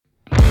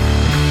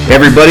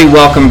Everybody,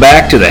 welcome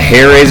back to the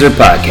Hair Razor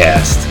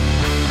Podcast.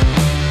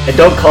 And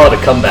don't call it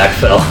a comeback,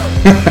 Phil.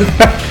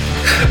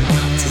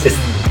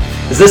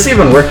 Is this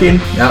even working?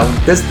 Now,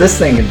 this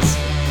thing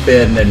has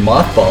been in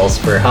mothballs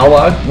for how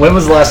long? When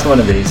was the last one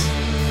of these?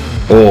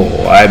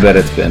 Oh, I bet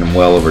it's been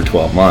well over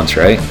 12 months,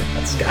 right?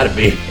 That's got to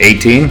be.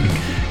 18?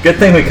 Good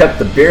thing we kept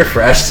the beer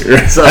fresh.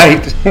 So,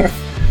 right.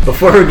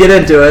 Before we get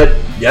into it,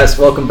 yes,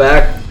 welcome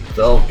back.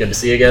 Phil, good to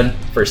see you again.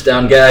 First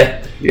down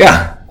guy.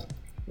 Yeah.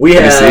 We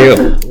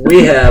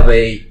have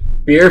a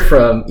beer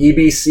from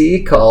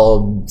EBC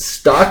called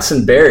Stocks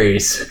and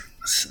Berries.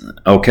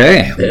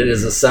 Okay. It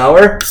is a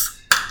sour.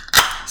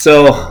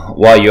 So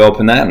while you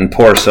open that and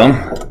pour some,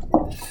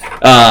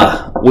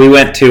 what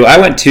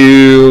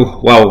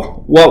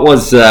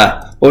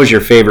was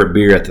your favorite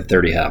beer at the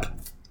 30 Hop?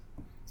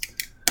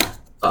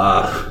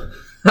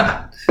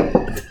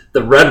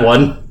 The red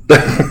one.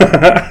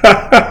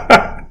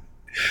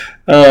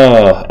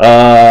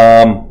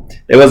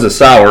 It was a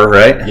sour,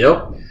 right?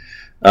 Yep.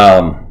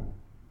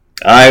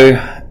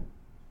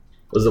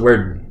 Was the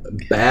word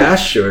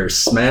bash or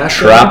smash?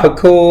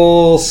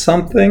 Tropical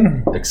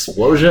something?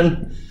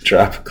 Explosion?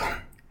 Tropical.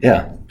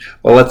 Yeah.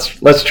 Well,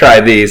 let's try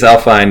these. I'll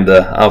find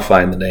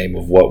the name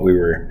of what we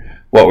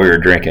were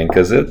drinking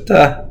because it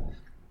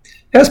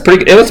was a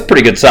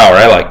pretty good sour.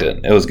 I liked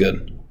it. It was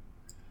good.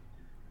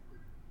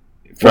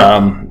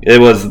 Most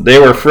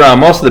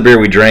of the beer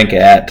we drank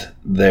at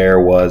there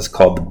was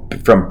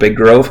from Big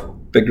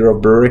Grove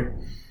Brewery.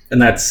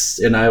 And that's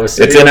in Iowa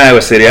City? It's in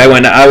Iowa City. I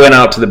went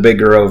out to the Big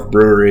Grove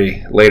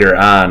Brewery later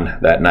on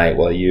that night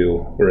while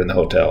you were in the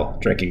hotel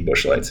drinking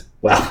Busch Lights.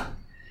 Wow.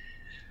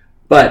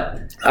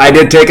 But I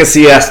did take a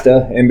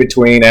siesta in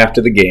between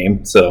after the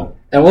game.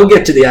 And we'll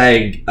get to the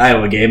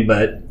Iowa game,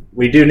 but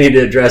we do need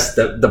to address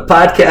the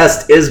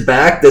podcast is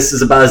back. This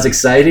is about as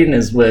exciting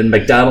as when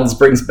McDonald's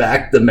brings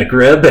back the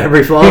McRib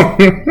every fall.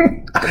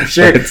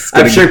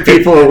 I'm sure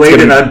people are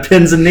waiting on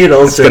pins and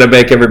needles. It's going to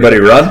make everybody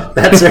run.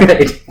 That's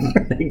right.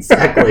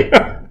 Exactly.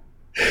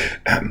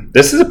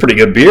 This is a pretty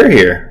good beer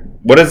here.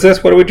 What is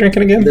this? What are we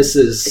drinking again? This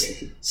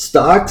is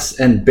Stocks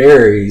and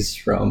Berries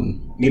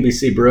from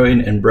EBC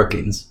Brewing and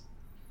Brookings.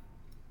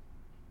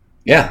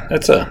 Yeah,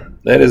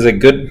 that is a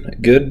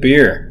good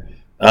beer.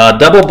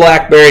 Double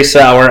blackberry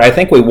sour. I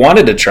think we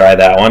wanted to try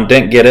that one.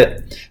 Didn't get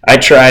it. I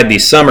tried the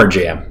Summer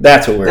Jam.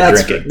 That's what we were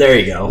drinking. There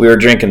you go. We were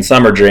drinking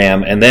Summer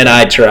Jam, and then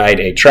I tried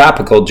a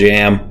Tropical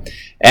Jam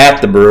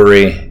at the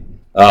brewery.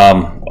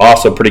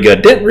 Also pretty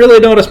good. Didn't really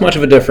notice much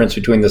of a difference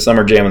between the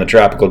Summer Jam and the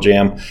Tropical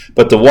Jam,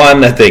 but the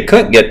one that they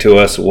couldn't get to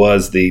us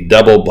was the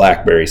double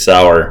blackberry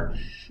sour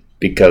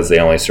because they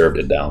only served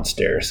it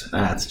downstairs.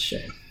 That's a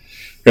shame.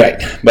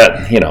 Right,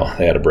 but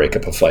they had to break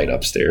up a fight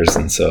upstairs,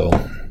 and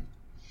so.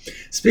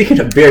 Speaking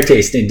of beer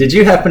tasting, did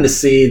you happen to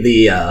see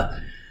the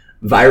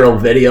viral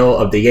video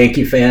of the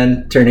Yankee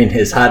fan turning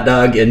his hot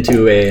dog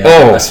into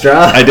a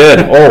straw? I did.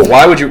 Oh,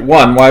 why would you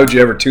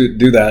ever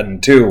do that?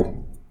 And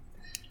two,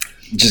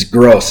 just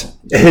gross.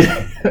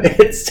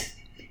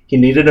 He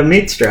needed a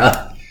meat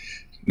straw.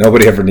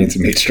 Nobody ever needs a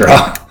meat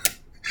straw.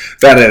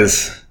 That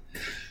is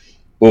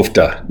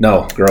oofta.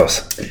 No,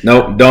 gross.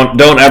 No,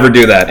 don't ever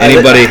do that.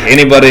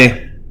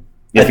 Anybody,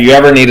 if you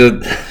ever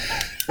need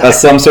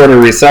some sort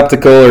of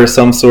receptacle or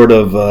some sort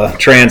of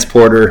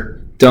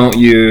transporter, don't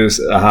use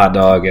a hot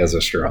dog as a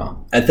straw.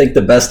 I think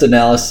the best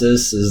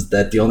analysis is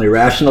that the only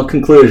rational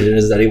conclusion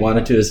is that he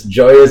wanted to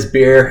enjoy his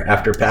beer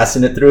after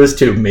passing it through his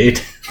tube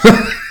meat.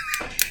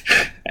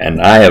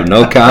 And I have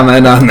no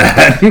comment on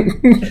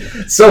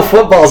that. So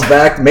football's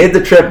back. Made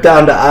the trip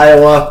down to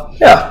Iowa.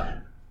 Yeah.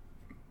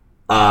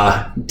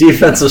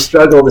 Defensive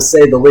struggle to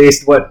say the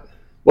least.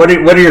 What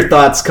are your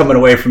thoughts coming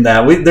away from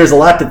that? There's a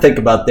lot to think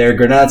about there.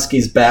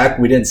 Gronowski's back.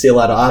 We didn't see a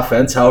lot of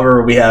offense.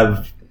 However, we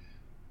have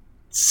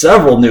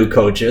several new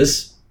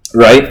coaches.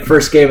 Right.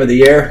 First game of the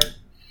year.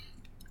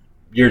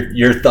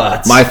 Your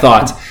thoughts? My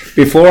thoughts.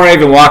 Before I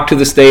even walked to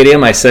the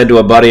stadium, I said to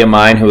a buddy of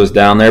mine who was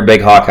down there, big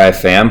Hawkeye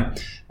fan,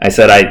 I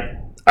said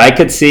I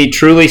could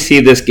truly see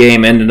this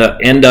game end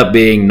up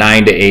being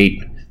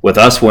 9-8 with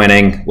us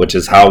winning, which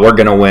is how we're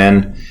going to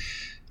win.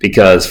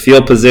 Because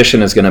field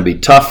position is going to be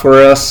tough for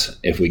us.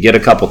 If we get a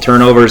couple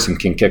turnovers and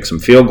can kick some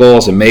field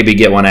goals and maybe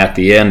get one at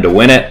the end to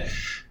win it.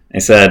 I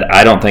said,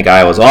 I don't think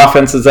Iowa's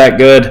offense is that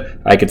good.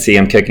 I could see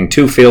him kicking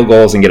 2 field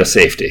goals and get a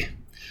safety.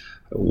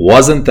 It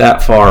wasn't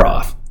that far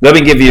off. Let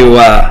me give you,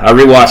 I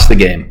rewatched the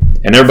game.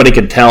 And everybody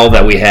could tell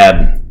that we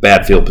had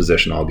bad field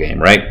position all game,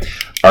 right?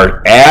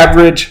 Our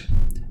average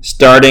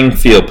starting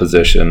field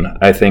position,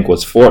 I think,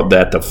 was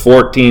at the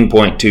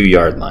 14.2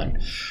 yard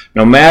line.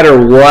 No matter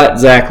what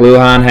Zach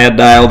Lujan had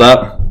dialed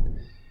up,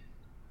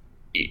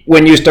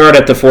 when you start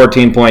at the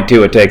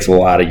 14.2, it takes a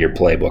lot of your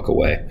playbook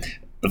away.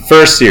 The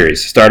first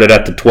series started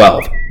at the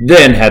 12,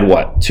 then had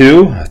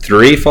 2,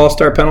 3 false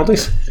start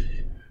penalties?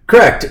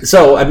 Correct.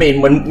 So, I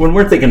mean, when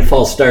we're thinking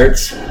false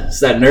starts,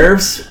 is that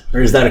nerves or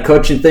is that a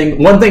coaching thing?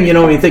 One thing,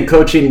 when you think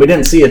coaching, we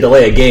didn't see a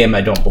delay a game,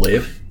 I don't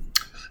believe.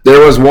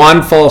 There was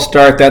one false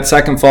start. That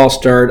second false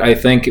start, I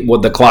think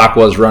the clock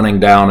was running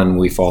down and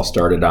we false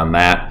started on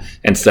that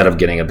instead of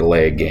getting a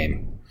delayed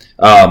game.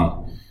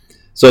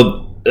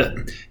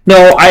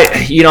 No,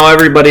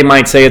 everybody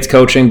might say it's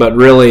coaching, but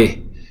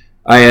really,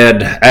 I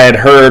had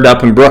heard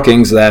up in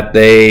Brookings that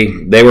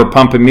they were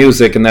pumping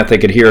music and that they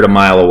could hear it a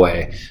mile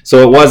away.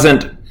 So it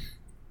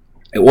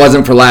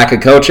wasn't for lack of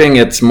coaching.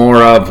 It's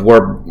more of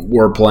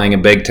we're playing a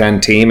Big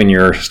Ten team and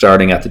you're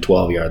starting at the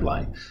 12-yard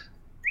line.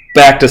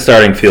 Back to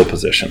starting field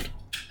position.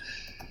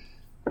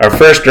 Our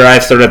first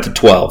drive started at the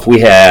 12.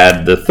 We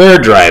had the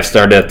third drive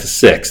started at the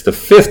 6. The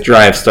fifth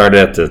drive started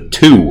at the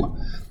 2.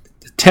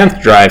 The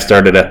 10th drive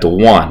started at the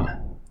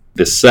 1,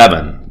 the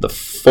 7, the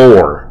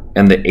 4,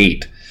 and the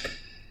 8.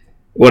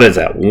 What is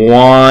that?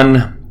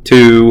 1,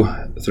 2,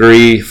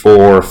 3,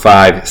 4,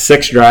 5,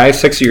 6 drives.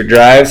 6 of your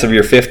drives of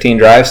your 15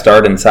 drives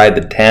start inside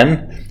the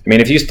 10. I mean,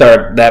 if you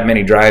start that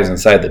many drives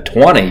inside the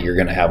 20, you're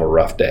going to have a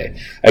rough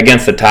day.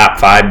 Against the top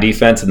 5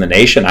 defense in the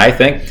nation, I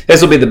think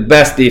this will be the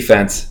best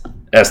defense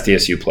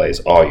SDSU plays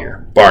all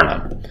year, bar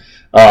none.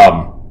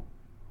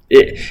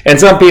 And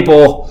some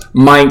people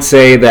might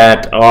say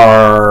that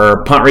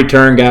our punt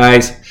return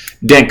guys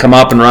didn't come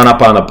up and run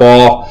up on the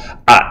ball.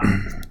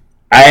 I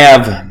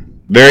have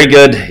very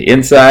good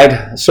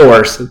inside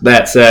source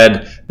that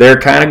said their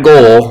kind of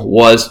goal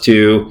was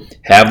to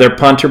have their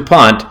punter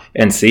punt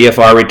and see if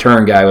our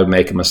return guy would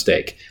make a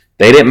mistake.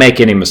 They didn't make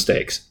any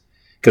mistakes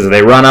because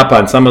they run up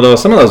on some of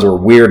those were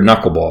weird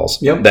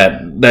knuckleballs. Yep.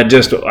 that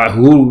just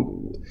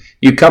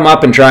you come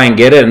up and try and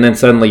get it and then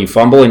suddenly you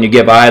fumble and you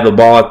give the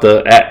ball at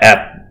the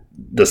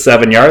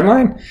 7-yard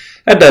line.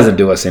 That doesn't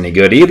do us any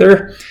good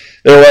either.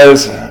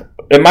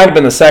 It might have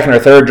been the second or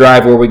third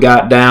drive where we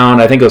got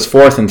down. I think it was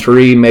 4th and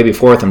 3, maybe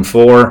 4th and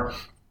 4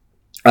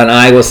 on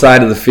Iowa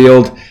side of the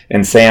field.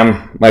 And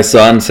Sam, my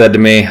son, said to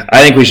me,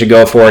 I think we should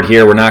go for it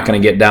here. We're not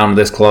going to get down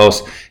this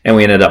close. And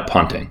we ended up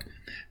punting.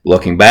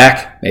 Looking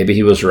back, maybe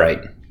he was right.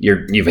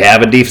 You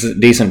have a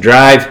decent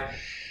drive.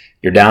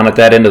 You're down at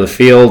that end of the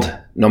field.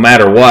 No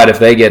matter what,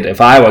 if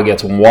Iowa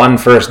gets 1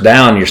 first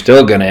down, you're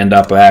still going to end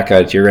up back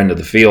at your end of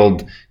the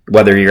field,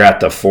 whether you're at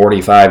the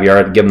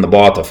 45-yard, give them the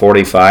ball at the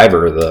 45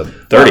 or the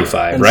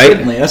 35, and right?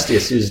 Certainly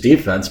SDSU's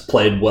defense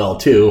played well,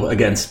 too,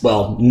 against,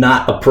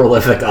 not a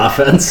prolific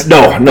offense. No,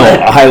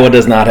 Iowa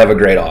does not have a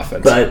great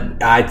offense.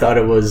 But I thought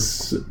it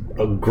was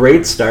a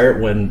great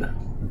start when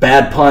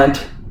bad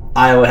punt,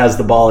 Iowa has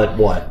the ball at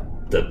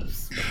the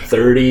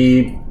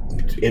 30...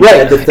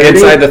 Inside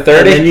the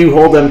 30, and then you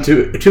hold them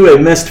to a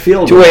missed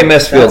field goal. To a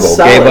missed field goal.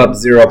 Gave up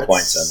 0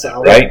 points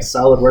on that, right?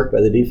 Solid work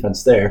by the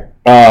defense there.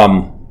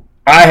 I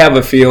have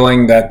a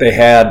feeling that they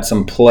had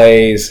some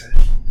plays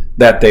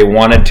that they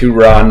wanted to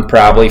run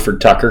probably for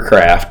Tucker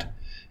Kraft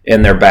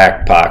in their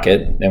back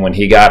pocket. And when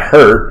he got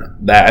hurt,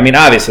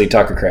 obviously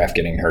Tucker Kraft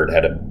getting hurt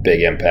had a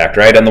big impact,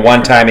 right? And the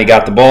one time he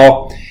got the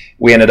ball,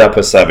 we ended up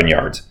with 7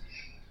 yards.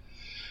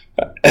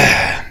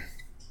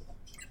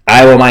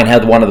 Iowa might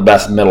have one of the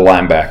best middle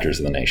linebackers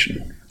in the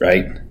nation,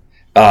 right?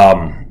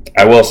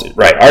 I will say,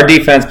 right. Our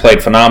defense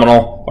played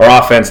phenomenal.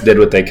 Our offense did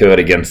what they could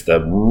against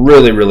the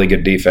really, really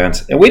good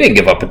defense, and we didn't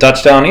give up a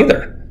touchdown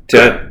either.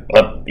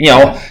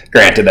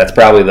 Granted, that's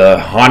probably the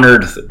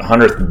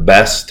 100th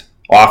best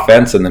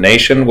offense in the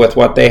nation with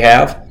what they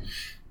have.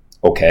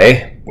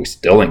 Okay, we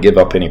still didn't give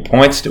up any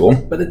points to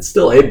them, but it's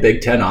still a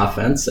Big Ten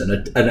offense and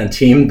a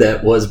team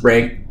that was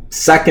ranked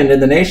second in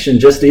the nation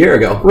just a year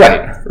ago.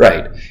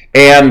 Right.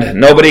 And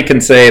nobody can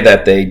say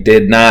that they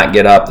did not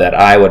get up, that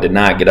Iowa did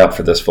not get up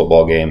for this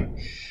football game.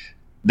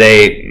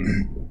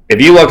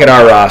 If you look at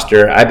our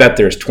roster, I bet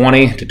there's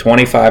 20 to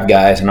 25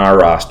 guys in our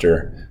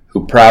roster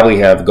who probably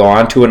have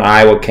gone to an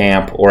Iowa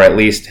camp or at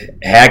least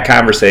had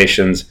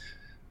conversations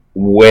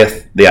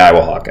with the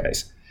Iowa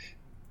Hawkeyes.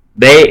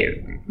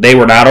 They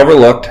were not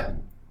overlooked.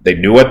 They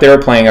knew what they were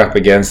playing up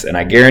against, and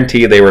I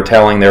guarantee they were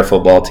telling their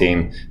football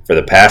team for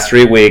the past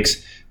 3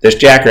 weeks, this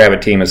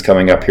Jackrabbit team is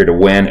coming up here to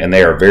win, and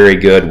they are very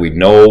good. We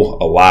know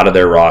a lot of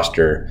their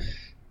roster.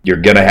 You're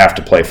going to have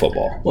to play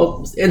football.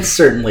 Well, and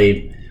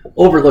certainly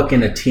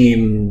overlooking a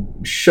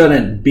team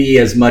shouldn't be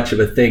as much of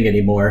a thing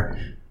anymore.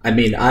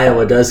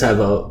 Iowa does have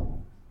a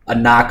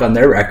knock on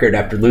their record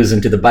after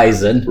losing to the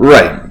Bison.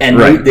 Right.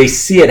 And they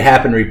see it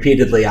happen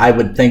repeatedly. I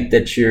would think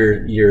that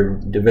your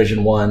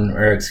Division I,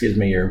 or excuse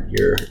me, your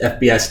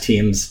FBS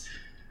teams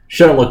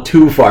shouldn't look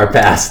too far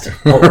past,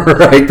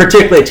 right?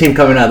 Particularly a team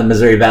coming out of the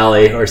Missouri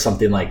Valley or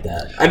something like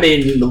that.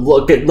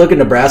 Look at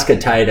Nebraska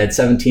tied at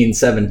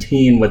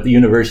 17-17 with the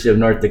University of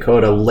North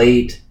Dakota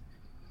late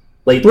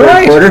third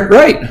quarter.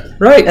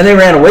 Right. And they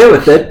ran away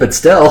with it, but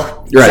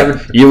still. Right.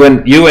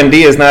 UND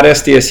is not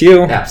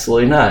SDSU.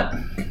 Absolutely not.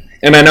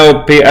 And I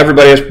know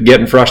everybody is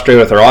getting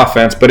frustrated with their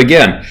offense, but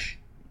again,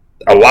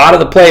 a lot of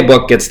the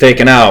playbook gets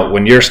taken out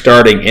when you're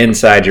starting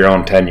inside your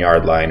own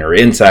 10-yard line or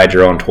inside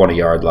your own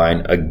 20-yard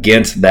line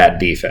against that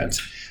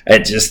defense.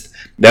 That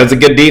was a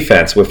good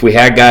defense. If we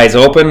had guys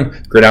open,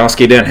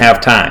 Gronowski didn't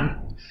have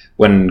time.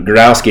 When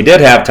Gronowski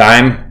did have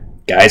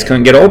time, guys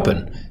couldn't get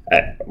open.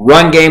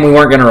 Run game, we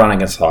weren't going to run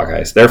against the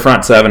Hawkeyes. Their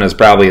front seven is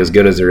probably as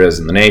good as there is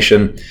in the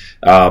nation.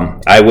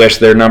 I wish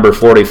their number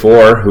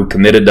 44, who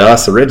committed to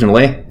us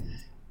originally,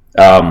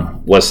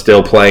 was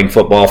still playing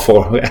football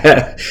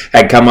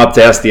had come up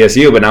to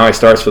SDSU, but now he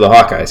starts for the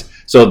Hawkeyes.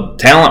 So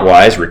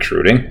talent-wise,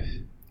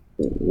 recruiting,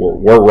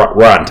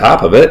 we're on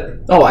top of it.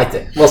 Oh, I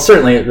think. Well,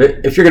 certainly,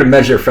 if you're going to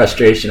measure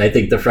frustration, I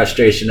think the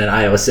frustration in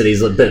Iowa City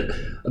is a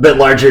bit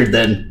larger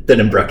than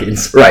in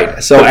Brookings.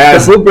 Right. So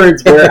as the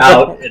Bluebirds were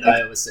out in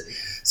Iowa City.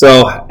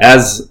 So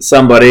as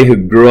somebody who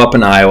grew up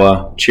in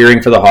Iowa,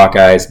 cheering for the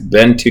Hawkeyes,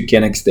 been to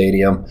Kinnick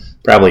Stadium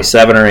probably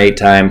 7 or 8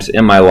 times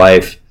in my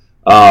life,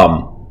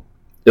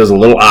 it was a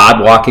little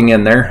odd walking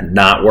in there,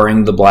 not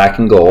wearing the black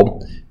and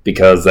gold,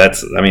 because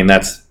that's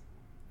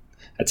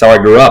how I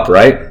grew up,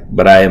 right?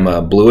 But I am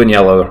a blue and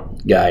yellow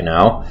guy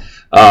now.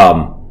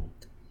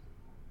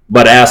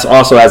 But as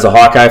a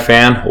Hawkeye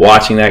fan,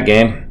 watching that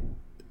game,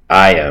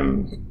 I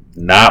am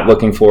not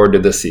looking forward to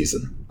this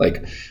season.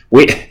 Like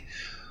we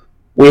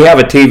have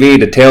a TV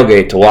to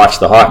tailgate to watch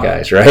the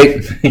Hawkeyes,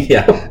 right?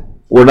 Yeah.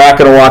 We're not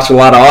going to watch a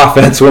lot of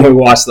offense when we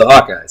watch the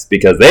Hawkeyes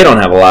because they don't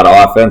have a lot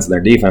of offense and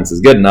their defense is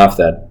good enough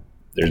that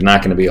there's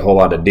not going to be a whole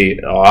lot of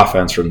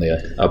offense from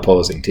the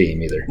opposing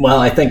team either.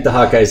 Well, I think the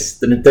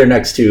Hawkeyes, their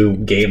next 2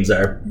 games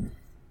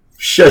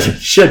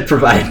should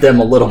provide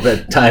them a little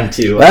bit time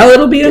to. Well,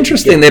 it'll be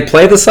interesting. They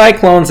play the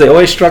Cyclones. They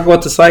always struggle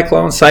with the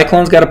Cyclones.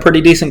 Cyclones got a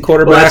pretty decent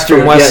quarterback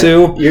from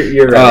West-Sioux.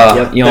 You're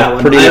right.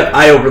 Yep,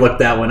 I overlooked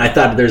that one. I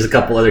thought there's a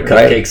couple other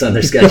cupcakes on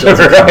their schedule.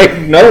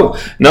 Right? No.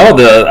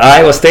 The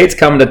Iowa State's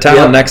coming to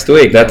town next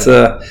week. That's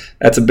a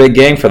big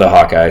game for the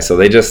Hawkeyes. So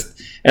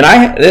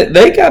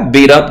they got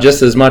beat up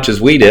just as much as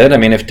we did. I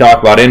mean, if you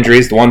talk about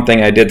injuries, the one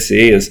thing I did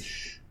see is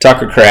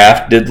Tucker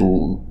Kraft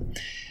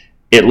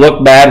It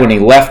looked bad when he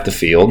left the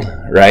field,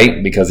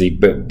 right, because he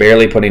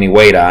barely put any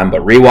weight on.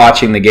 But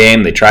rewatching the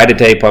game, they tried to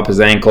tape up his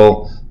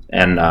ankle,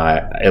 and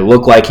it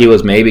looked like he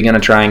was maybe going to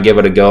try and give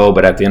it a go.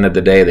 But at the end of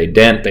the day, they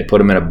didn't. They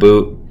put him in a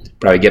boot,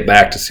 probably get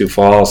back to Sioux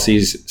Falls,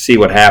 see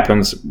what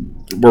happens.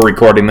 We're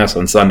recording this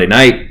on Sunday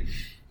night.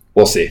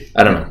 We'll see.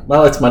 I don't know.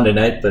 Well, it's Monday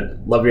night, but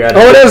love your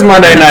attitude. Oh, it is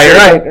Monday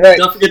night, right.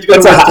 Don't forget to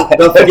go to work.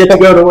 Don't forget to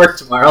go to work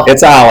tomorrow.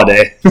 It's a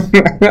holiday.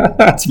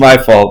 That's my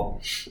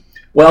fault.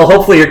 Well,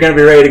 hopefully you're going to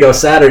be ready to go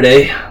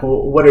Saturday.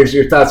 What are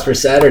your thoughts for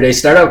Saturday?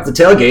 Start out with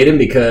the tailgating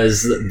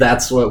because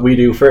that's what we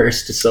do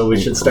first, so we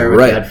should start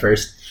with that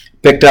first.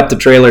 Picked up the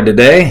trailer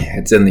today.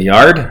 It's in the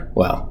yard.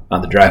 Well,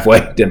 on the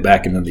driveway. Didn't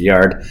back into the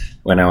yard.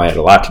 Well, now I had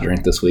a lot to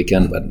drink this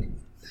weekend, but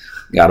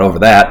got over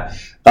that.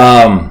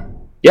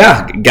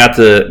 Yeah, got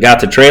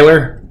the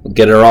trailer.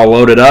 Get her all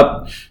loaded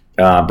up.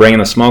 Bringing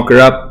the smoker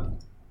up.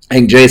 I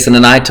think Jason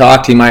and I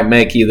talked. He might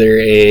make either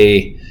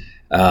a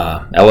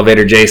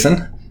elevator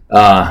Jason.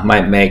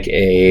 Might make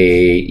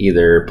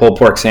either pulled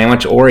pork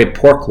sandwich or a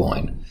pork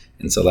loin.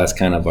 And so that's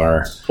kind of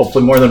our...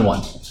 Hopefully more than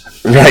one.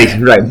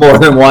 Right. More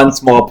than one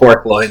small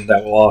pork loin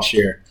that we'll all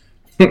share.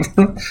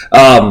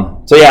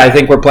 So yeah, I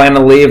think we're planning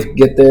to leave,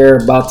 get there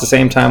about the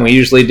same time we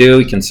usually do.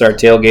 We can start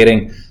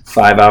tailgating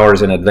 5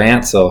 hours in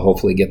advance, so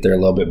hopefully get there a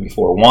little bit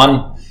before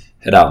 1,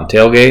 head out and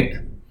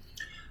tailgate.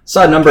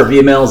 Saw a number of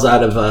emails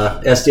out of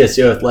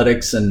SDSU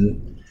Athletics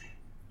and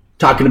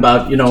talking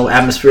about,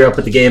 atmosphere up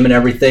at the game and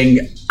everything.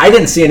 I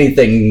didn't see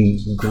anything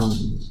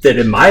that,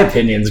 in my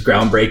opinion, is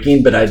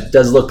groundbreaking, but it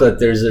does look like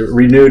there's a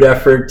renewed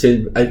effort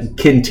to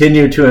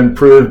continue to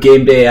improve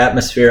game day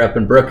atmosphere up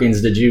in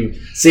Brookings. Did you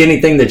see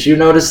anything that you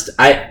noticed?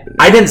 I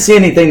didn't see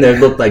anything that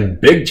looked like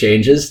big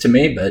changes to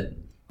me, but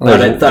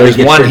there's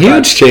one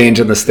huge change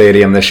in the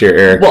stadium this year,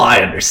 Eric. Well, I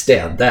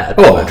understand that.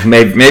 Oh,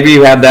 maybe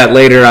you had that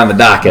later on the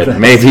docket.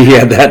 Maybe you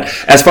had that.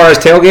 As far as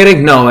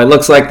tailgating, no, it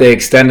looks like they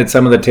extended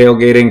some of the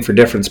tailgating for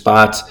different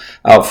spots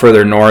out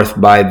further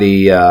north by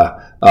the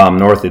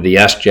north of the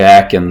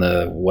S-Jack and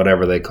the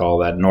whatever they call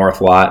that north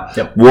lot.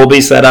 Yep. Will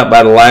be set up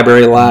by the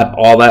library lot.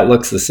 All that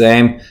looks the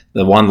same.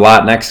 The one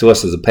lot next to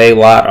us is a pay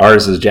lot.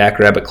 Ours is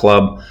Jackrabbit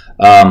Club.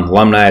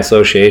 Alumni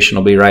Association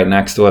will be right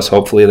next to us.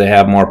 Hopefully they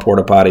have more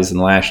porta potties than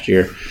last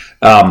year.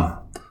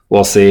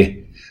 We'll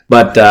see.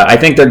 But I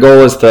think their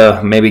goal is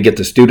to maybe get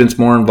the students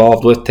more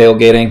involved with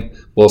tailgating.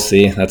 We'll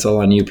see. That's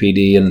all on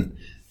UPD and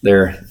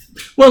their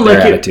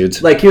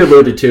attitudes. Like you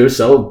alluded to,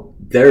 so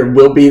there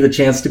will be the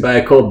chance to buy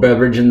a cold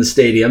beverage in the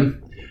stadium.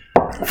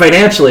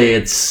 Financially,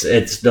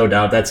 it's no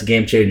doubt that's a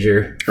game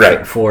changer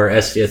for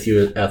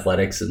SDSU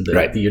athletics and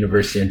the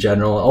university in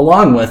general,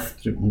 along with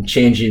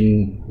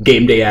changing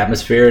game day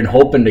atmosphere and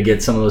hoping to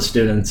get some of those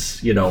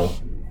students,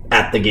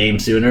 at the game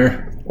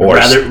sooner,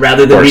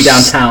 rather than be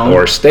downtown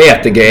or stay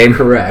at the game.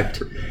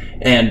 Correct.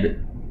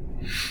 And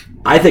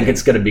I think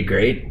it's going to be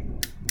great.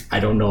 I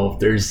don't know if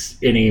there's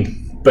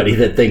anybody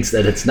that thinks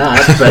that it's not,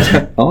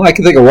 but well, I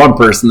can think of one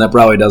person that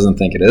probably doesn't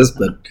think it is,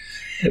 but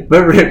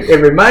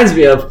it reminds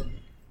me of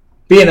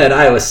being at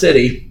Iowa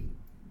City,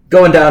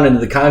 going down into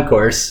the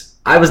concourse.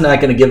 I was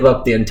not going to give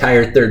up the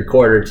entire third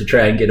quarter to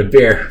try and get a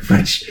beer,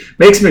 which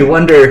makes me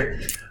wonder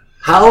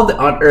how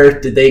on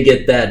earth did they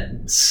get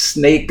that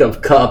snake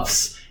of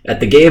cups at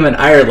the game in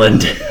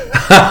Ireland?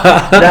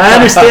 Now, I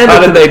understand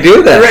how did they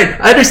do that? Right,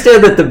 I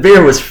understand that the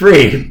beer was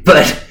free,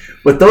 but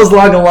with those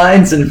long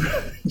lines and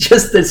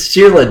just the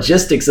sheer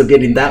logistics of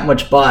getting that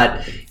much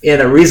bought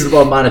in a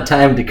reasonable amount of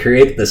time to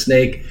create the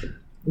snake,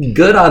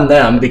 good on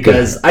them,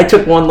 because I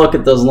took one look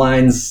at those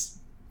lines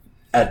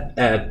at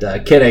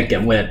Kinnick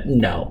and went,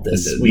 no,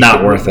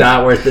 not worth it.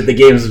 Not worth it. The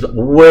game's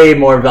way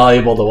more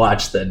valuable to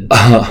watch than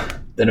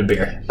a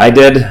beer. I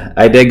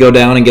did go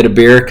down and get a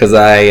beer because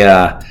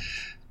I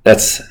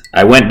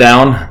went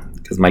down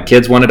because my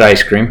kids wanted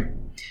ice cream.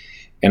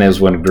 And it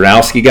was when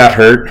Gronowski got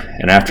hurt,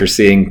 and after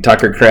seeing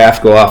Tucker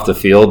Kraft go off the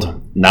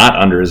field, not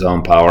under his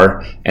own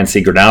power, and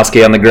see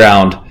Gronowski on the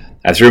ground,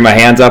 I threw my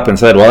hands up and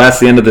said, "Well, that's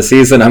the end of the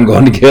season. I'm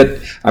going to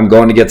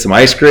get some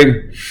ice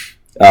cream."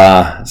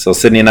 So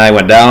Sydney and I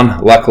went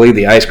down. Luckily,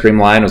 the ice cream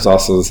line was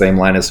also the same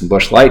line as some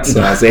Busch Lights,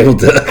 so I was able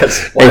to.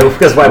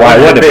 Because why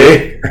would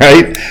it be,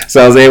 right?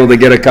 So I was able to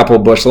get a couple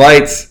of Busch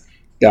Lights,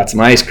 got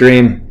some ice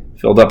cream,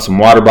 filled up some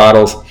water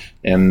bottles,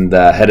 and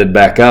headed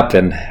back up,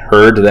 and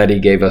heard that he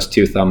gave us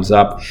 2 thumbs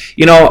up.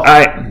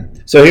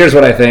 So here's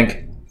what I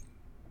think.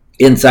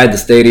 Inside the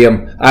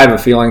stadium, I have a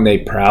feeling they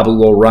probably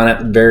will run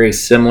it very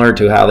similar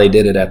to how they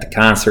did it at the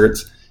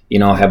concerts.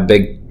 Have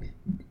big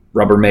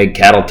Rubbermaid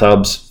cattle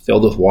tubs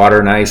filled with water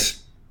and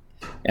ice,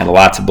 and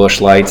lots of Busch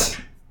Lights,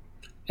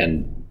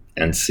 and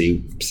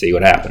see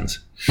what happens.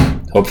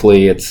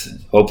 Hopefully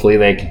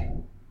they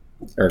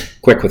are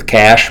quick with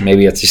cash.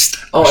 Maybe it's just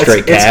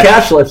straight cash. It's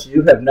cashless.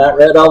 You have not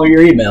read all of your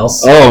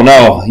emails. Oh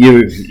no,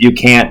 you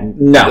can't.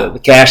 No,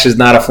 cash is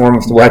not a form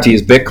of. Do I have to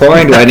use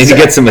Bitcoin? Do I need to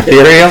get some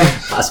Ethereum?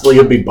 Possibly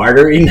you'll be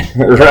bartering.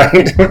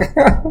 Right.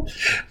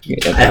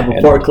 I have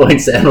a pork loin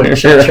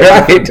sandwich.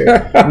 Right.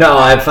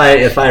 No,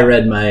 if I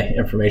read my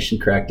information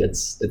correct,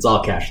 it's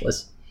all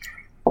cashless.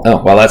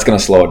 Oh well, that's going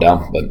to slow it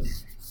down, but.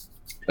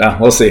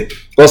 We'll see.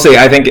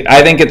 I think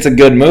it's a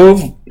good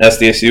move.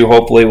 SDSU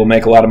hopefully will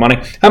make a lot of money.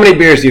 How many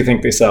beers do you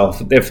think they sell?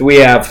 If we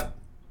have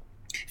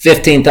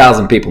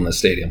 15,000 people in the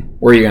stadium,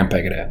 where are you going to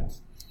peg it at?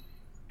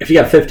 If you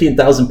got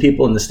 15,000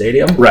 people in the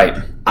stadium? Right.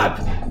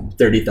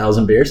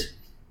 30,000 beers.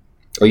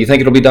 Oh, you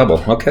think it'll be double?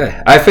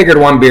 Okay. I figured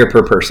 1 beer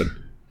per person.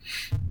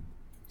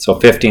 So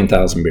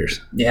 15,000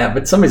 beers. Yeah,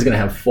 but somebody's going to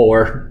have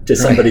 4 to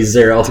somebody's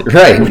 0.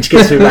 Right. Which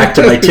gets me back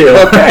to my 2.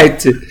 Okay.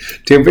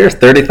 2 beers,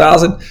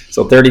 30,000.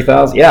 So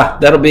 30,000. Yeah,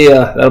 that'll be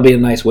a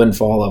nice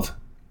windfall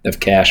of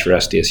cash for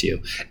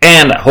SDSU.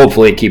 And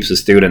hopefully it keeps the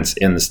students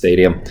in the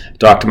stadium. I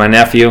talked to my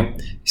nephew,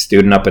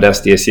 student up at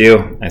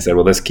SDSU. I said,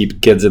 "Will this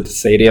keep kids at the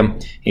stadium?"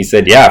 He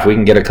said, "Yeah, if we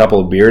can get a couple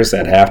of beers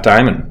at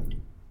halftime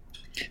and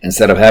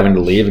instead of having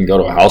to leave and go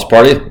to a house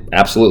party,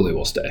 absolutely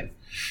we'll stay."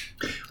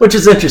 Which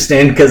is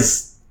interesting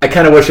because I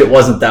kind of wish it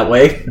wasn't that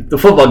way. The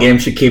football game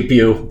should keep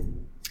you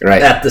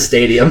at the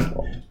stadium.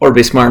 Or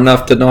be smart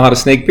enough to know how to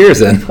sneak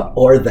beers in.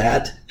 Or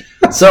that.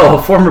 So,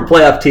 former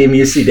playoff team,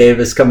 UC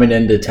Davis, coming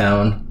into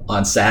town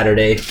on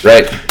Saturday.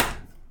 Right.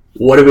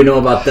 What do we know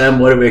about them?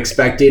 What are we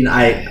expecting?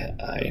 I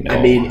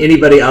mean,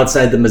 anybody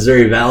outside the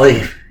Missouri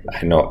Valley...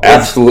 I know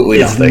absolutely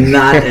nothing. It's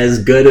not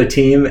as good a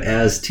team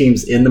as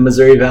teams in the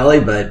Missouri Valley,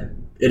 but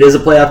it is a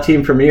playoff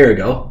team from a year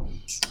ago.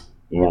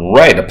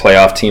 Right, a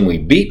playoff team we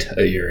beat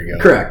a year ago.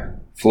 Correct.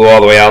 Flew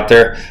all the way out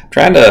there,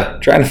 trying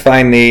to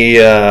find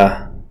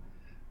the.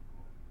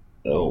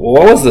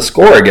 What was the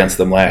score against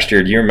them last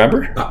year? Do you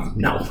remember?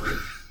 No.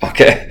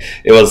 Okay,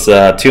 it was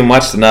too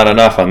much to not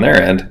enough on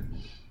their end.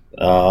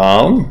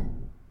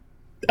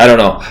 I don't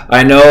know.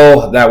 I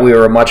know that we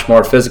were a much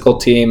more physical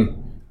team.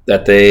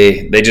 That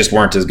they just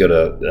weren't as good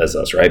as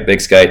us, right?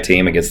 Big Sky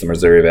team against the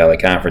Missouri Valley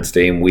Conference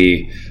team.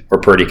 We were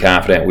pretty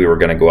confident we were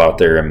going to go out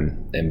there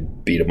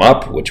and beat them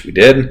up, which we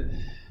did.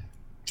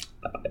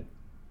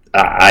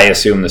 I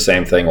assume the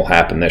same thing will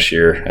happen this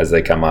year as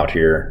they come out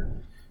here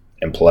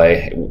and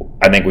play.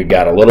 I think we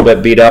got a little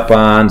bit beat up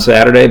on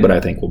Saturday, but I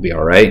think we'll be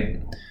all right.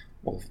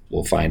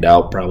 We'll find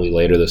out probably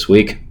later this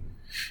week.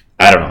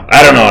 I don't know.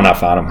 I don't know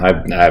enough on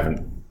them. I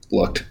haven't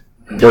looked.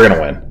 We're going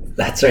to win.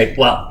 That's right.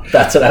 Well,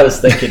 that's what I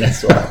was thinking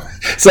as well.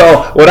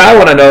 So what I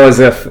want to know is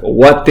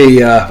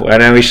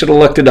and we should have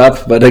looked it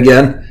up, but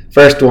again,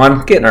 first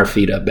one, getting our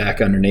feet up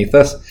back underneath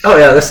us. Oh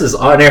yeah, this is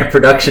on-air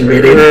production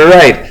meeting.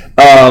 Right.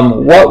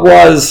 What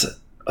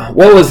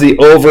was the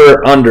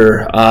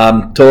over/under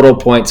total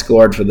points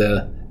scored for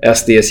the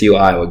SDSU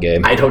Iowa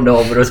game? I don't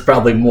know, but it was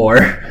probably more.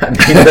 I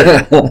mean,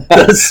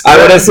 I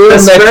would assume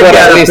they put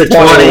at least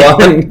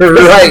 21.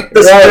 Right.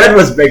 The spread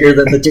was bigger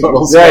than the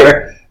total score.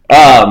 Right.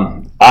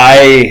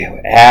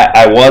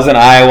 I was in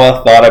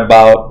Iowa, thought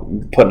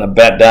about putting a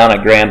bet down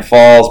at Grand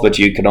Falls, but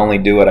you could only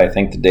do it, I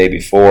think, the day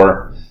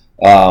before.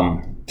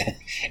 And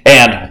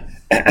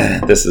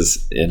this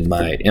is in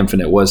my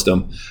infinite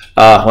wisdom.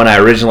 When I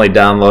originally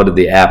downloaded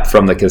the app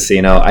from the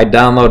casino, I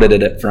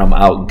downloaded it from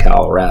out in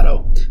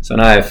Colorado. So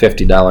now I have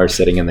 $50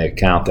 sitting in the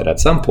account that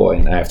at some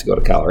point I have to go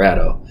to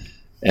Colorado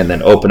and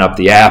then open up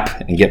the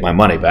app and get my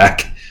money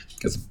back.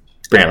 Because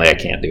apparently I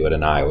can't do it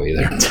in Iowa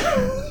either.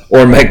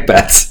 Or make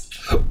bets.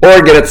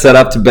 Or get it set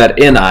up to bet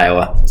in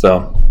Iowa.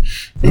 So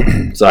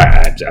I'm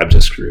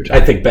just screwed. I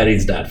think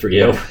betting's not for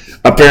you.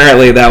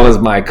 Apparently that was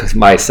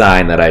my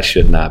sign that I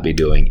should not be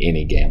doing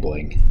any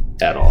gambling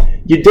at all.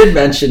 You did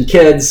mention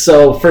kids,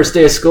 so first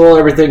day of school,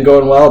 everything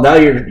going well. Now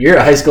you're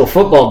a high school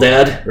football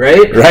dad,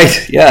 right?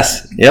 Right,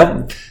 yes.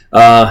 Yep.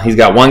 He's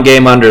got one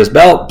game under his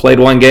belt, played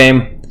one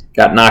game.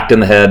 got knocked in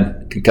the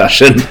head,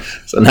 concussion.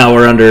 So now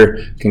we're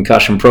under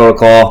concussion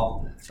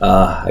protocol.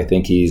 I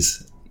think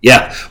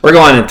we're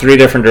going in 3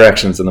 different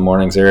directions in the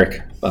mornings,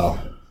 Eric. Well,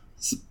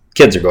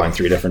 kids are going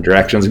 3 different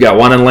directions. We've got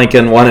one in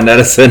Lincoln, one in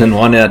Edison, and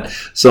one at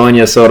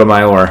Sonia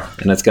Sotomayor.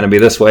 And it's going to be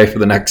this way for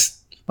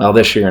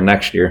this year and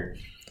next year.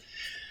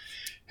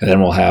 And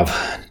then we'll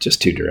have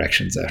just 2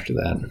 directions after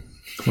that.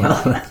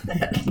 Well,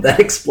 that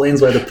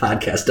explains why the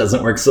podcast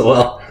doesn't work so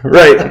well.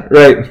 Right.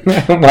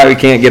 Why we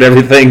can't get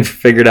everything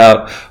figured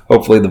out.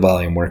 Hopefully the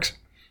volume works.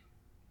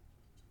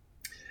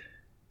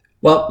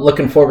 Well,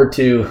 looking forward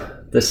to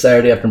this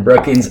Saturday up in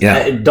Brookings.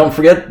 Yeah. Don't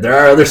forget, there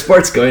are other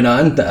sports going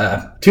on.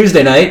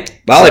 Tuesday night.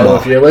 Volleyball.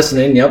 So if you're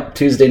listening,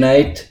 Tuesday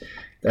night.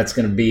 That's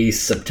going to be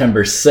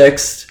September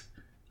 6th.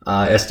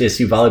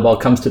 SDSU Volleyball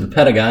comes to the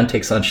Pentagon,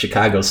 takes on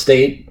Chicago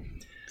State.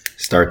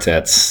 Starts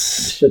at...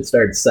 Should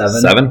start at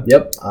 7. 7?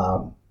 Yep.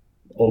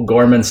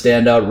 O'Gorman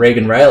standout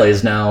Reagan Riley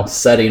is now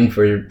setting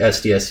for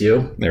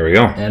SDSU. There we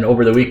go. And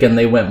over the weekend,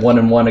 they went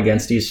 1-1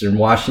 against Eastern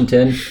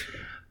Washington.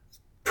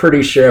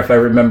 Pretty sure if I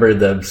remember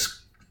the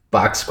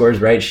box scores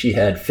right, she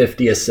had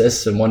 50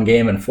 assists in one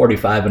game and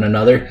 45 in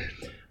another,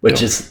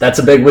 that's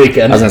a big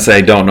weekend. I was going to say,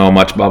 I don't know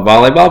much about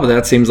volleyball, but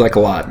that seems like a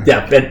lot.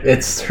 Yeah,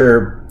 it's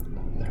her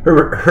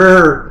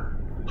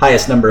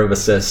highest number of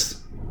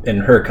assists in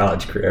her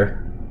college career.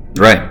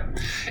 Right.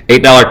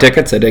 $8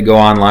 tickets. I did go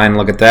online and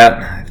look at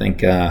that. I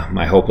think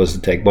my hope was to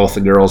take both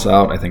the girls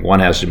out. I think one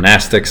has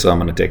gymnastics, so I'm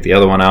going to take the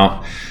other one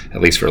out,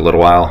 at least for a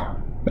little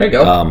while. There you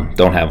go.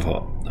 Don't have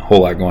a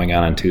whole lot going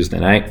on Tuesday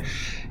night.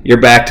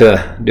 You're back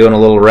to doing a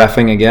little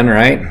reffing again,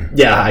 right?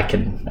 Yeah, I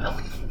can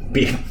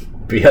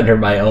be under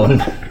my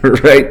own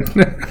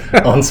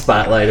own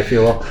spotlight, if you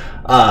will.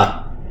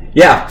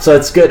 Yeah, so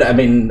it's good. I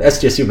mean,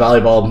 SDSU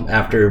volleyball,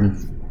 after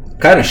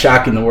kind of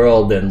shocking the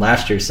world in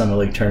last year's Summer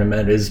League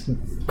tournament, is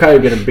probably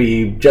going to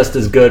be just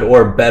as good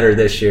or better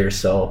this year.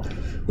 So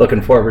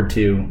looking forward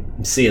to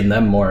seeing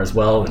them more as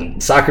well.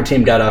 And soccer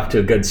team got off to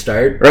a good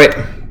start. Right.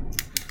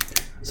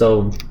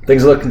 So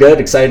things are looking good.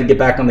 Excited to get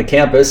back on the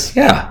campus.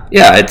 Yeah.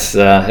 It's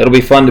it'll be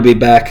fun to be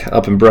back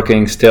up in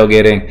Brookings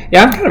tailgating.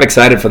 Yeah, I'm kind of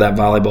excited for that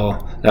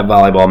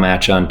volleyball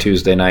match on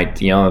Tuesday night.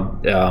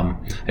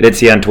 I did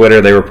see on Twitter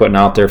they were putting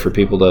out there for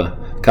people to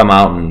come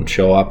out and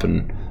show up,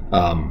 and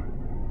we're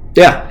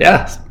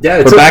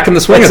back in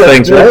the swing of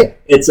things, right?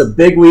 It's a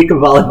big week of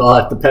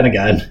volleyball at the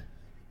Pentagon.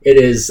 It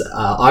is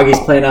Augie's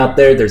playing out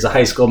there. There's a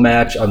high school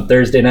match on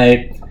Thursday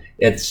night.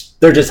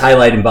 They're just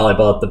highlighting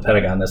volleyball at the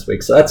Pentagon this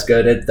week, so that's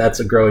good.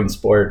 That's a growing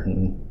sport,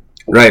 and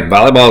right.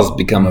 Volleyball has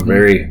become a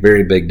very,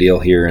 very big deal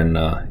here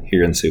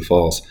in Sioux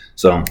Falls.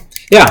 So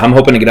yeah, I'm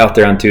hoping to get out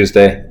there on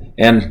Tuesday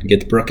and get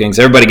the Brookings.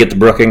 Everybody get the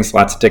Brookings.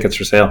 Lots of tickets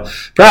for sale.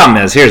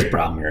 Here's the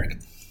problem, Eric.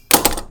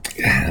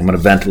 I'm going to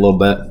vent a little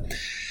bit.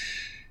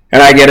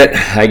 And I get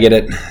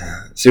it.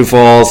 Sioux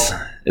Falls,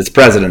 it's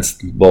President's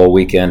Bowl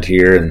weekend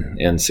here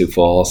in Sioux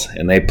Falls,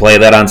 and they play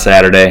that on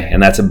Saturday,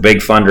 and that's a big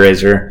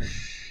fundraiser.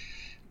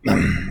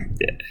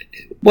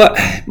 What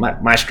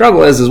my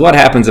struggle is what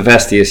happens if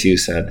SDSU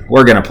said,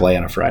 we're going to play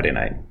on a Friday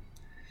night?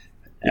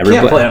 You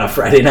can't play on a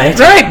Friday night.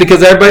 Right,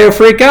 because everybody will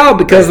freak out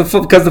because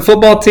the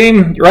football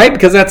team, right,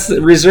 because that's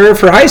reserved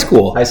for high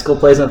school. High school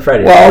plays on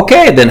Friday. Well,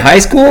 okay, then high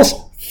schools,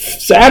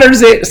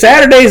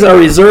 Saturdays are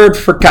reserved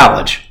for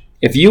college.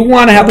 If you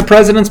want to have the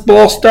President's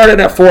Bowl, start it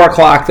at 4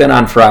 o'clock then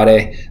on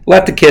Friday.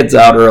 Let the kids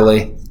out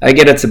early. I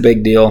get it's a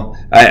big deal.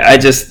 I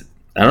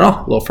don't know,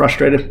 a little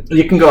frustrated.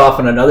 You can go off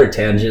on another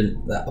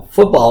tangent.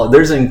 Football,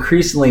 there's an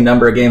increasingly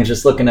number of games,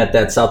 just looking at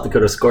that South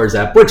Dakota Scores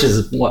app, which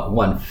is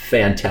one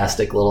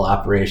fantastic little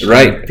operation.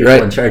 Right,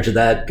 People in charge of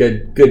that,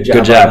 good job.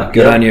 Good job,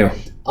 good on you.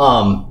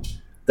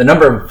 The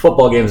number of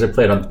football games are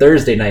played on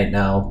Thursday night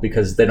now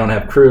because they don't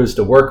have crews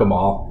to work them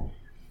all.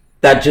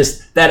 That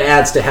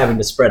adds to having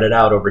to spread it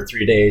out over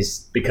 3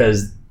 days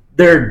because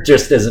there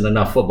just isn't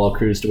enough football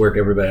crews to work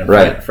everybody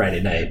on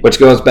Friday night. Which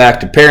goes back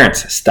to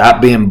parents.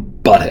 Stop being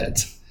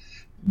buttheads.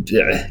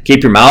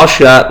 Keep your mouth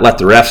shut. Let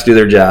the refs do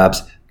their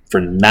jobs.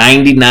 For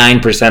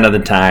 99% of the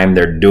time,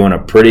 they're doing a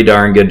pretty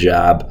darn good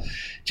job.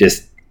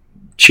 Just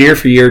cheer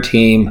for your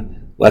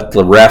team. Let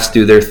the refs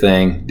do their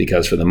thing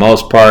because for the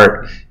most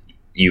part,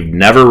 you've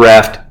never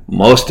reffed.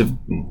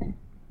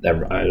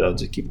 I'll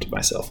just keep it to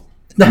myself.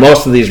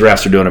 Most of these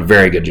refs are doing a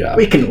very good job.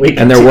 We can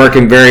and they're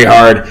working very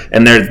hard.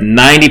 And there's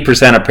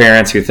 90% of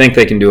parents who think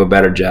they can do a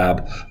better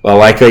job. Well,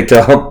 like they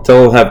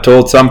have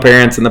told some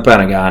parents in the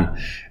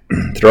Pentagon,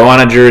 throw on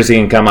a jersey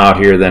and come out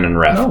here then and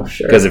ref. Oh,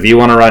 sure. Because if you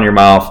want to run your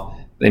mouth,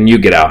 then you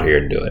get out here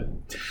and do it.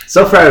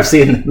 So far, I've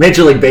seen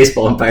Major League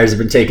Baseball umpires have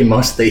been taking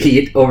most of the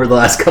heat over the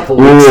last couple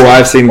of weeks. Ooh,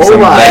 I've seen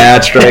some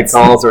bad strike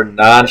calls or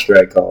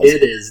non-strike calls.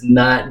 It is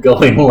not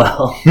going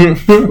well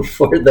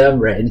for them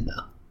right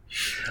now.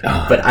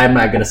 But I'm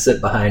not going to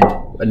sit behind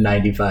a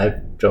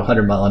 95 to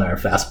 100 mile an hour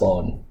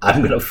fastball and I'm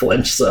going to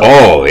flinch. So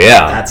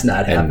that's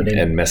not happening.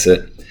 And miss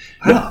it.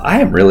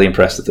 I am really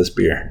impressed with this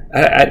beer.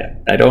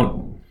 I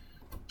don't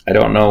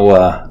know.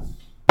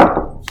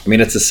 I mean,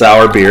 it's a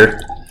sour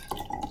beer.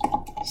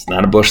 It's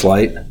not a Busch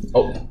Light.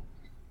 Oh,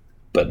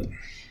 but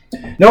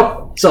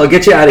nope. So I'll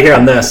get you out of here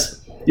on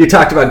this. you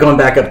talked about going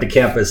back up to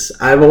campus.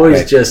 I've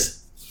always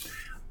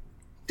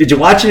did you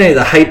watch any of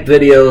the hype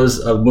videos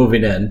of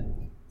moving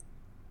in?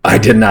 I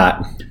did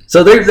not.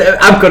 So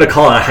I'm going to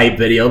call it a hype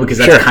video because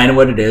that's kind of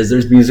what it is.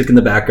 There's music in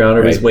the background.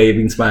 Everybody's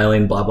waving,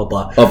 smiling, blah, blah,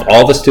 blah. Of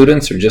all the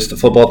students or just the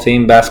football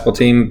team, basketball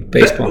team,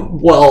 baseball?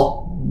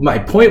 Well, my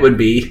point would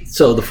be,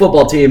 so the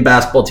football team,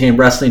 basketball team,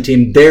 wrestling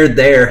team, they're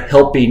there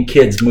helping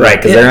kids move in. Right,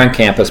 because they're on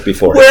campus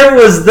before. Where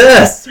was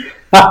this?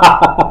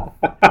 I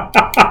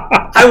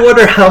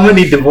wonder how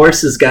many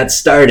divorces got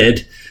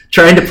started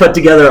trying to put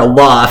together a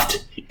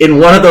loft in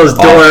one of those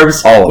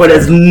dorms when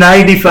it's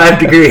 95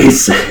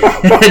 degrees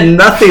and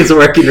nothing's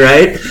working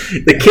right.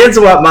 The kids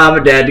want mom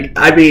and dad.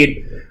 I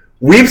mean,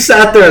 we've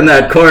sat there in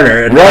that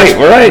corner and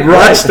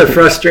watched the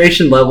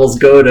frustration levels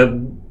go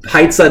to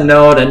heights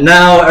unknown, and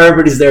now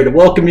everybody's there to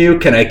welcome you.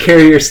 Can I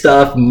carry your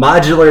stuff?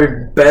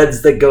 Modular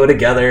beds that go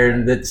together,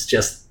 and it's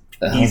just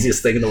the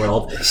easiest thing in the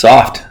world.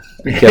 Soft.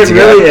 It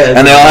really is.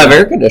 And they all have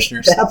air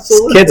conditioners.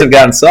 Absolutely. Kids have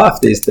gotten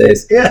soft these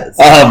days. Yes.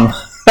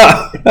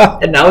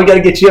 And now we got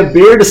to get you a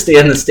beer to stay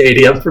in the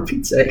stadium, for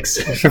Pete's sakes.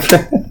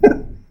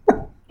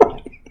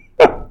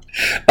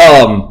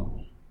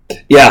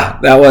 Yeah,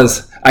 that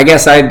was. I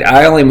guess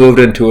I only moved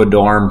into a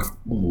dorm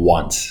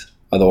once.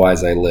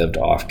 Otherwise, I lived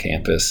off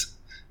campus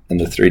in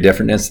the 3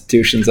 different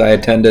institutions I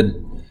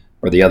attended,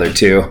 or the other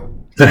 2.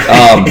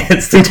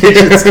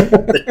 Institutions,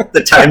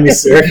 the time you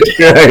served.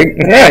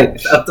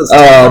 Right. That's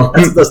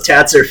what those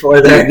tats are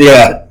for there.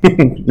 Yeah.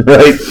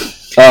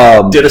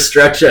 Right. Did a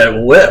stretch at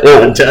WIP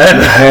one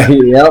time.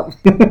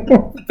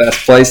 Yep.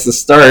 Best place to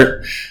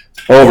start.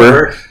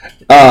 Over.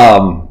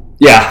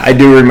 Yeah, I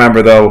do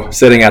remember, though,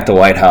 sitting at the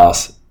White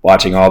House,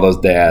 watching all those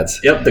dads.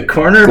 Yep, the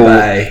corner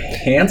by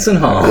Hanson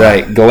Hall.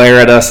 Right, glare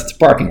at us. It's a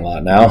parking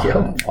lot now.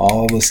 Yep.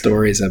 All the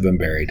stories have been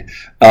buried.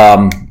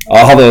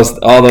 All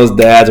those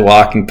dads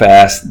walking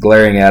past,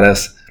 glaring at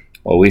us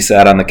while we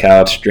sat on the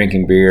couch,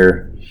 drinking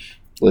beer,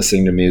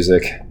 listening to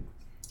music,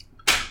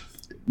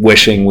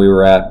 wishing we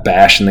were at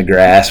Bash in the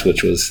Grass,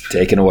 which was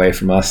taken away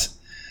from us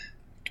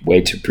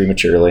way too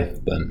prematurely.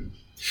 But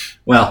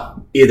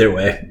well, either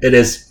way, it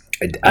is.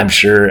 I'm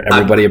sure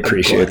everybody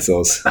appreciates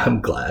those. I'm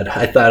glad.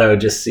 I thought I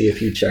would just see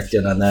if you checked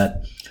in on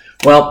that.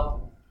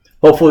 Well,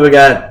 hopefully we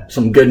got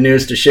some good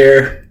news to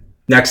share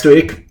next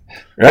week.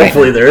 Right.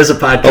 Hopefully there is a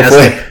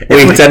podcast.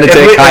 We tend to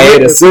take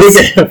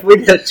hiatuses. If we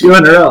get 2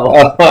 in a row.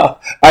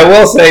 I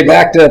will say,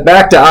 back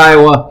to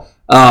Iowa,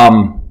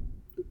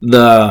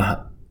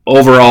 the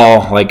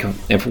overall, like,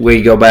 if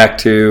we go back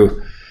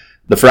to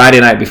the Friday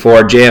night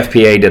before,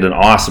 JFPA did an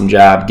awesome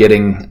job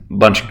getting a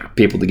bunch of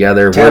people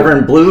together.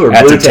 Tavern Blue or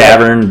at Blue the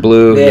Tavern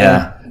Blue,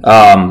 yeah.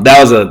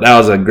 That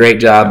was a great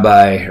job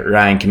by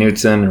Ryan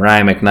Knutson,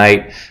 Ryan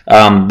McKnight.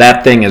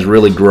 That thing is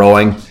really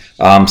growing,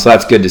 so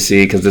that's good to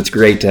see because it's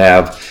great to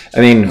have. I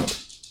mean,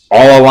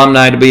 all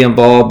alumni to be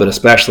involved, but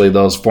especially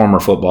those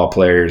former football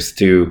players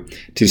to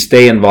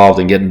stay involved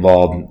and get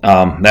involved.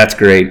 That's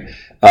great.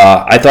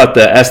 I thought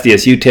the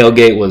SDSU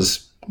tailgate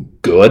was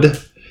good.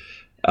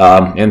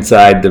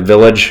 Inside the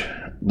village,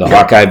 the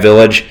Hawkeye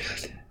Village.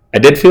 I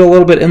did feel a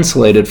little bit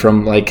insulated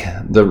from like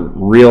the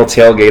real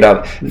tailgate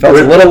out. It felt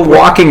a little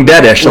Walking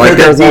Dead-ish. Like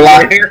there was a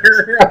lot,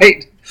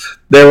 right?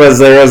 There was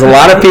a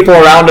lot of people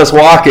around us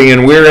walking,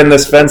 and we're in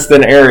this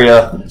fenced-in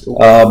area.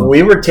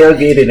 We were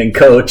tailgating in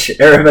coach.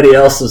 Everybody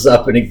else was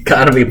up in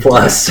economy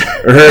plus,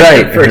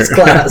 right? First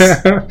class,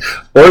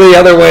 or the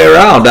other way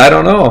around. I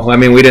don't know. I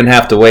mean, we didn't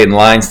have to wait in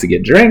lines to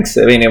get drinks.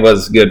 I mean, it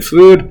was good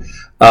food.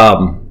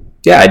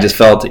 Yeah, I just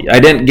felt I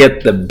didn't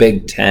get the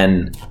Big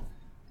Ten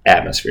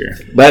atmosphere,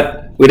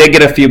 but we did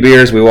get a few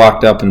beers. We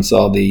walked up and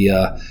saw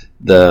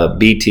the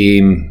B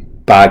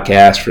Team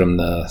podcast from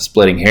the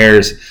Splitting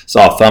Hairs.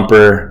 Saw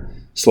Thumper,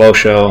 Slow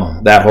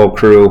Show, that whole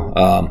crew.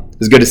 It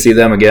was good to see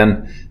them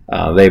again.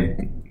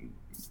 They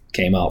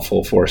came out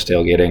full force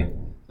tailgating.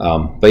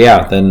 But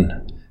yeah,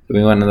 then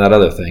we went to that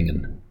other thing,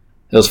 and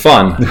it was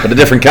fun, but a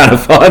different kind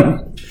of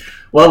fun.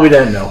 Well, we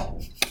didn't know.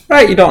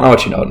 Right, you don't know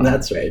what you don't know.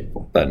 That's right.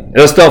 But it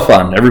was still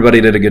fun.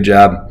 Everybody did a good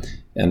job,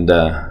 and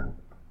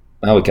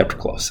well, we kept it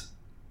close.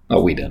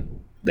 Oh, we did.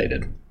 They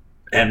did.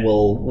 And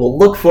we'll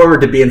look forward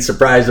to being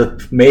surprised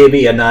with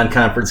maybe a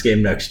non-conference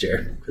game next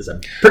year, because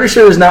I'm pretty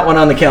sure there's not one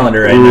on the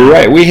calendar right now.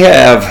 Right, we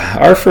have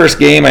our first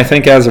game. I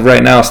think as of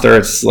right now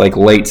starts like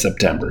late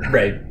September.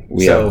 Right.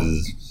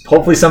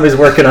 Hopefully somebody's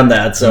working on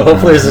that. So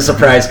hopefully there's a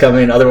surprise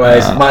coming.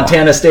 Otherwise,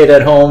 Montana State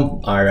at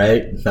home. All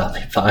right, that'll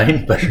be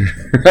fine. But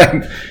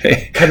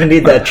kind of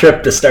need that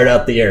trip to start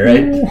out the year,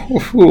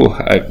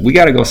 right? We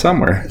got to go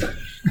somewhere.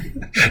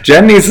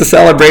 Jen needs to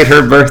celebrate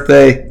her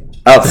birthday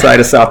outside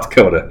of South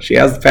Dakota. She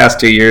has the past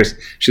 2 years.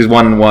 She's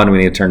 1-1. We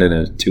need to turn it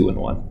into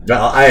 2-1.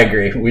 Well, I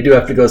agree. We do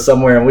have to go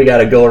somewhere, and we got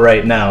to go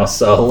right now.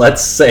 So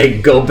let's say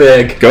go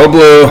big. Go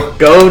blue.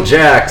 Go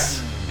Jacks.